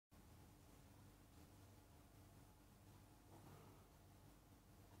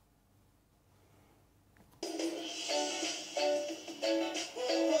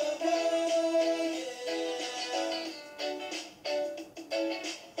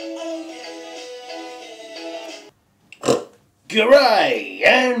G'day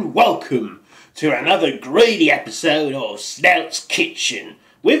and welcome to another greedy episode of Snout's Kitchen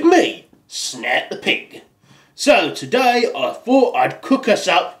with me, Snout the Pig. So today I thought I'd cook us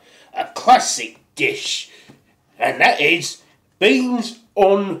up a classic dish, and that is beans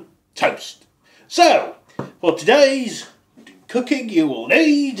on toast. So for today's cooking you will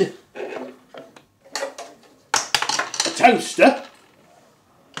need a toaster,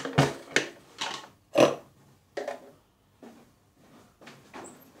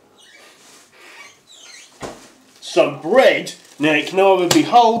 some bread. Now it can either be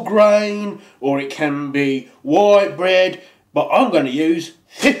whole grain or it can be white bread, but I'm going to use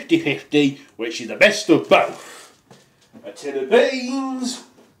 50-50, which is the best of both. A tin of beans,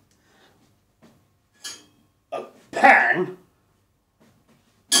 a pan,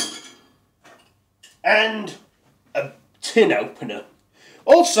 and a tin opener.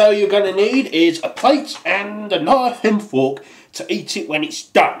 Also you're going to need is a plate and a knife and fork to eat it when it's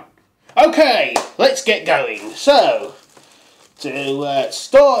done. Okay, let's get going. So, to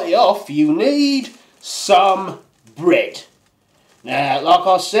start it off, you need some bread. Now, like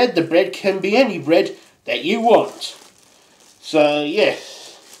I said, the bread can be any bread that you want. So,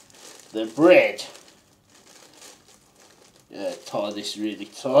 yes, the bread. Tie this really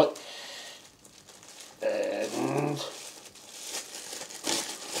tight. And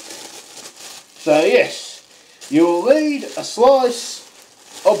so, yes, you'll need a slice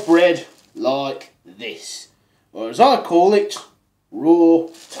of bread like this, or as I call it, raw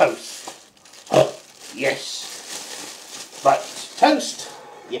toast. Yes, but toast,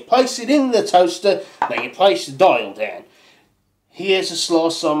 you place it in the toaster, then you place the dial down. Here's a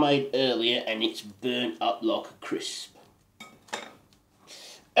slice I made earlier and it's burnt up like a crisp.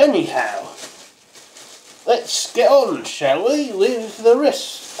 Anyhow, let's get on, shall we, with the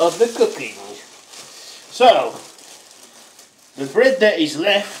rest of the cooking. So, the bread that is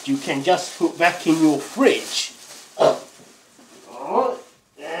left you can just put back in your fridge. Alright,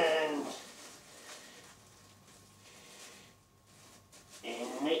 and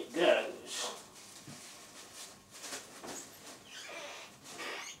in it goes.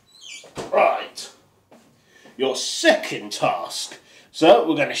 Right, your second task. So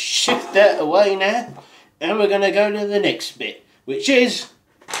we're going to shift that away now, and we're going to go to the next bit, which is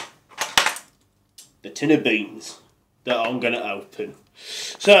the tin of beans that I'm going to open.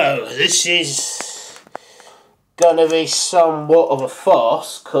 So this is going to be somewhat of a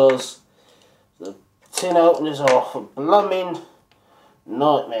farce because the tin openers are a blooming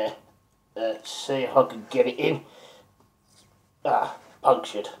nightmare. Let's see if I can get it in.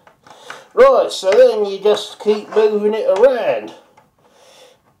 Punctured. Right, so then you just keep moving it around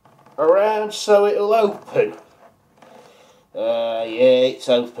so it'll open. Yeah, it's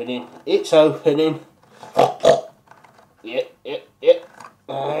opening. It's opening. Yep.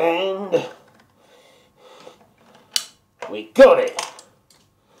 And we got it.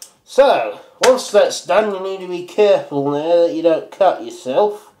 So, once that's done, you need to be careful now that you don't cut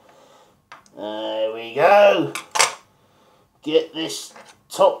yourself. There we go. Get this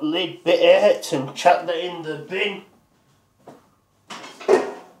top lid bit out and chuck that in the bin.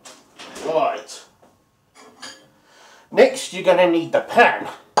 Right. Next, you're going to need the pan.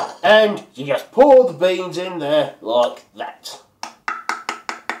 And you just pour the beans in there like that.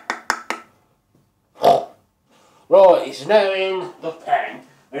 Right, it's now in the pan,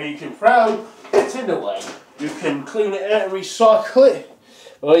 and you can throw the tin away. You can clean it out and recycle it,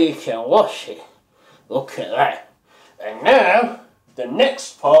 or you can wash it. Look at that. And now, the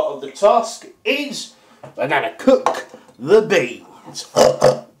next part of the task is we're going to cook the beans.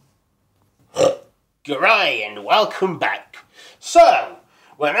 G'day and welcome back. So,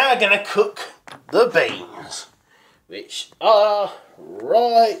 we're now going to cook the beans, which are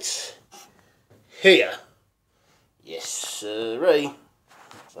right here. Yes, sirree,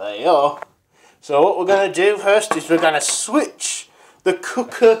 they are. So what we're going to do first is we're going to switch the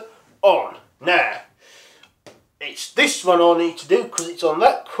cooker on. Now, it's this one I need to do because it's on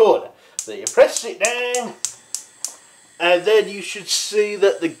that corner. So you press it down, and then you should see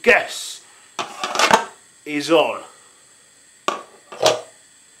that the gas is on.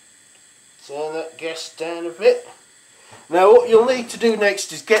 Turn that gas down a bit. Now what you'll need to do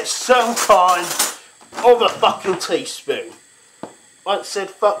next is get some kind of a fucking teaspoon. I ain't said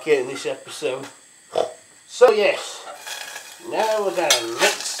fuck yet in this episode. So yes, now we're going to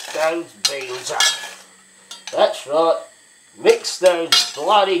mix those beans up. That's right, mix those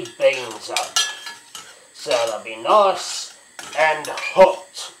bloody beans up. So they'll be nice and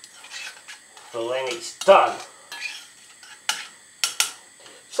hot for when it's done.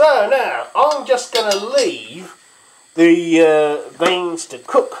 So now, I'm just going to leave the beans to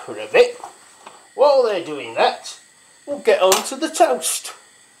cook for a bit. While they're doing that, we'll get on to the toast.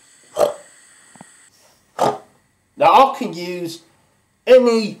 Now I can use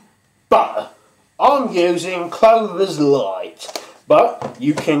any butter. I'm using Clover's Light, but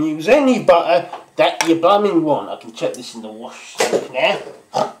you can use any butter that you blooming want. I can check this in the wash sink now.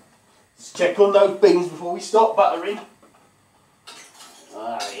 Let's check on those beans before we start buttering.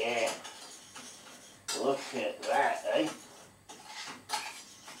 Oh yeah, look at that, eh?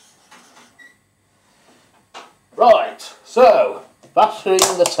 Right, so buttering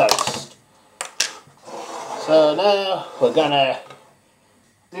the toast. So now we're gonna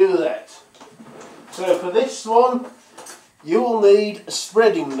do that. So for this one, you'll need a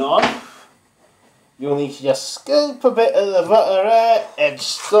spreading knife. You'll need to just scoop a bit of the butter out and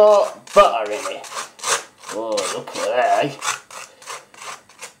start buttering it. Oh, look at that, eh?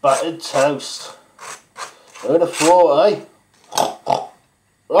 Buttered toast. Who'd have thought, eh?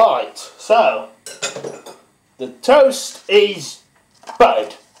 Right, so the toast is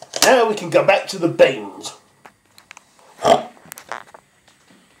buttered. Now we can go back to the beans.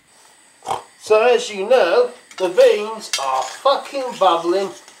 So as you know, the beans are fucking bubbling,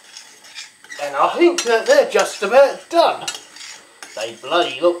 and I think that they're just about done. They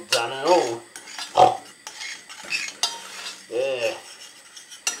bloody look done and all. Yeah.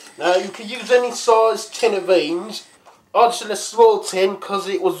 Now you can use any size tin of beans. I just had a small tin because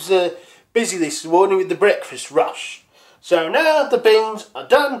it was busy this morning with the breakfast rush. So now the beans are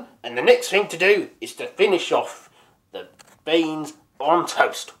done, and the next thing to do is to finish off the beans on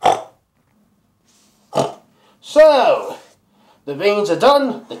toast. So, the beans are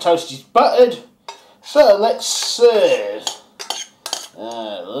done, the toast is buttered, so let's serve.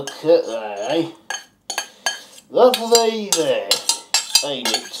 Look at that, eh? Lovely there,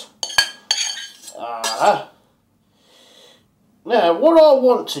 ain't it? Now, what I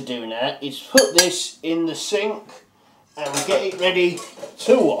want to do now is put this in the sink and get it ready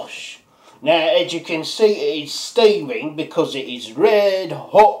to wash. Now, as you can see, it is steaming because it is red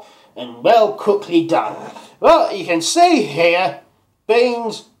hot and well quickly done. But you can see here,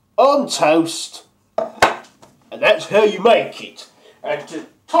 beans on toast, and that's how you make it. And to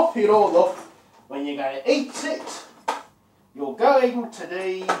top it all off, when you're going to eat it, you're going to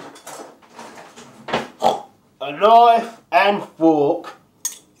need a knife and fork,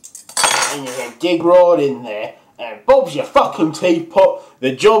 and you can dig right in there, and Bob's your fucking teapot,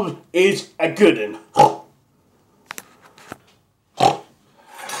 the job is a good one.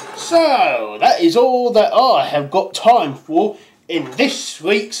 So, that is all that I have got time for in this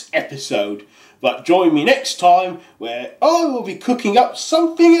week's episode. But join me next time where I will be cooking up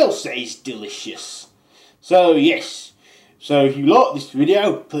something else that is delicious. So yes, so if you like this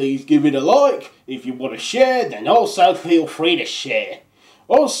video, please give it a like. If you want to share, then also feel free to share.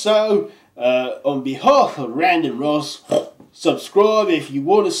 Also, on behalf of Random Ross, subscribe if you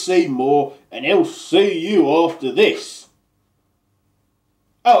want to see more, and I'll see you after this.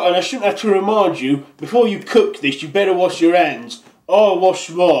 Oh, and I shouldn't have to remind you, before you cook this, you better wash your hands. I wash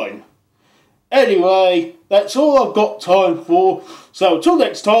mine. Anyway, that's all I've got time for. So, till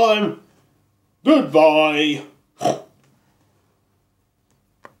next time, goodbye.